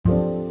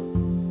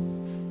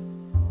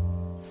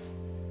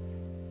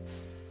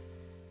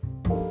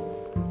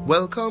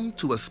Welcome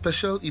to a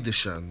special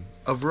edition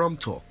of Rum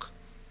Talk.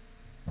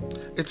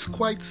 It's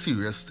quite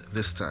serious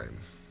this time.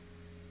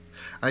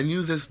 I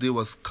knew this day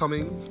was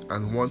coming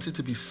and wanted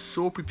to be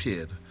so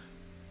prepared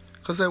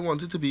because I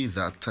wanted to be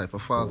that type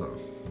of father.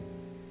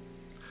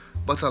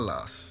 But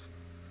alas,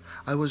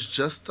 I was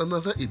just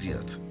another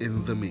idiot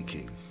in the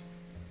making.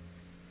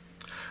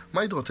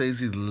 My daughter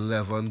is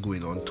 11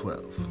 going on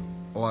 12,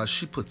 or as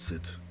she puts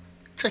it,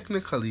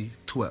 technically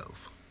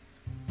 12.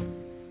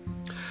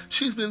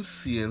 She's been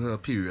seeing her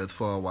period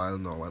for a while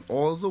now, and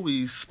although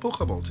we spoke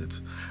about it,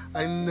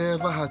 I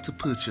never had to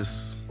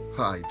purchase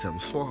her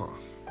items for her.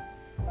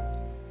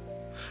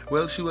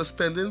 Well, she was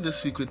spending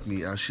this week with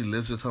me as she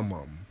lives with her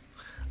mom,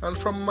 and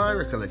from my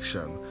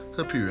recollection,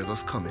 her period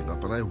was coming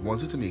up and I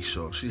wanted to make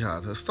sure she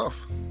had her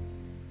stuff.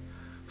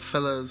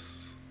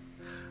 Fellas,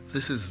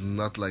 this is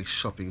not like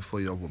shopping for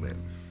your woman.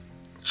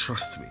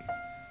 Trust me.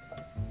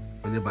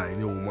 When you're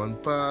buying your woman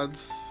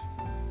pads,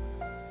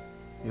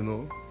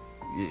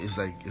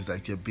 it's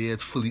like your beard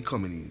fully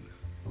coming in.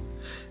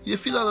 You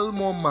feel a little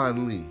more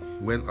manly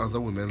when other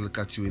women look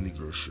at you in the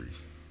grocery.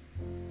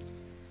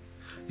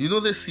 You know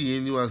they're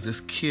seeing you as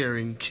this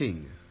caring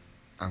king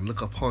and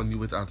look upon you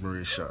with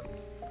admiration.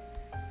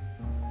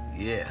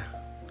 Yeah,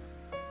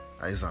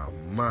 as a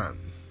man.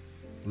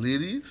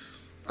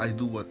 Ladies, I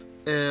do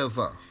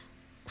whatever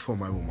for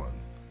my woman.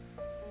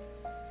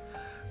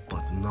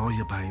 But now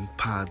you're buying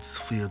pads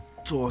for your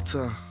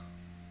daughter.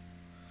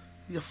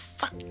 Your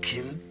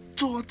fucking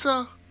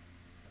daughter.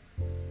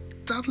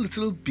 That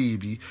little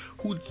baby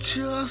who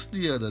just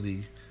the other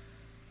day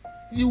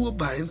you were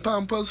buying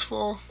Pampers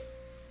for.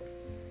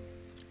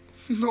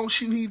 Now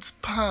she needs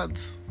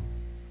pads.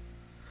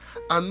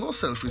 And no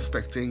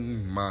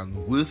self-respecting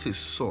man worth his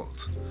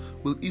salt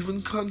will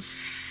even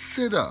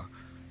consider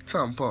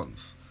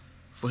tampons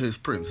for his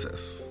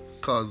princess.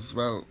 Cause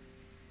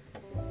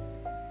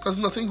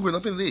nothing going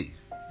up in there.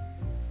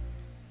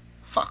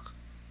 Fuck.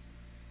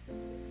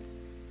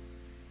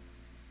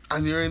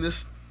 And you're in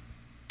this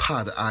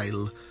pad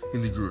aisle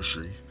in the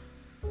grocery.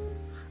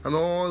 And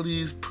all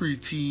these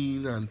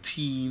preteen and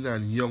teen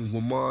and young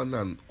woman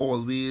and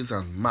always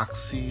and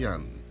maxi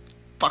and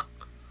fuck.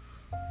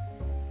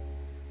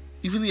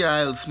 Even the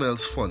aisle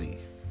smells funny.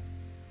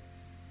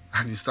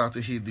 And you start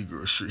to hate the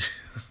grocery.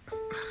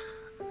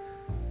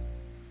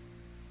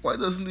 Why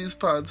doesn't these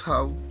pads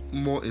have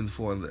more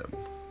info on them?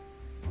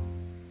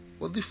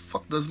 What the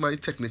fuck does my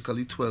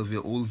technically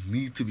 12-year-old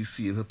need to be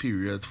seeing her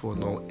period for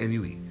now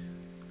anyway?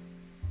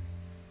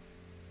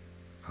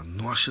 I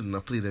know I shouldn't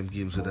have played them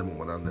games with them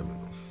woman and them,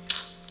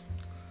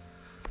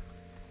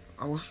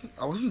 I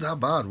wasn't that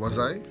bad, was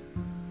I?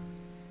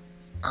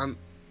 And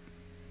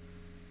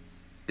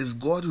is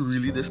God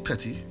really this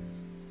petty?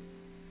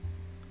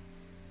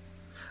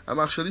 I'm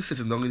actually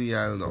sitting down in the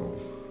aisle now,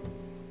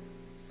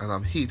 and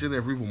I'm hating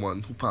every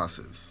woman who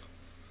passes.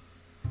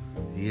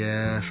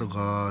 Yes, oh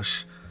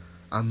gosh,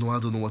 I know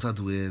I don't know what I'm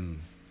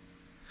doing.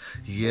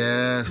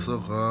 Yes, oh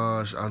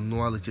gosh, I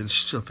know I'm looking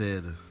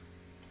stupid.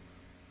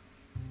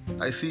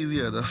 I see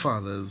the other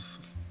fathers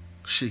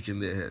shaking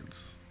their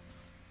heads.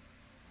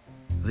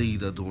 They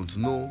either don't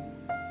know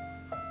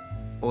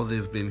or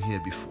they've been here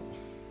before.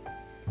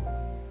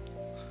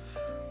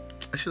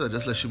 I should have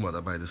just let your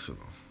mother buy this,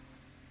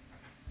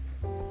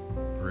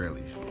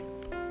 Really.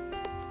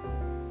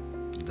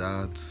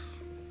 Dad's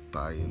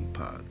buying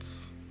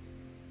pads.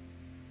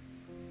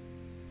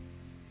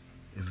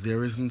 If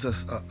there isn't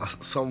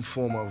some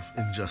form of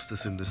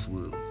injustice in this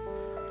world,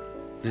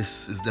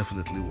 this is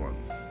definitely one.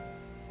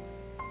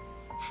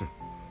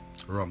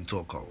 Rum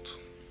Talk out.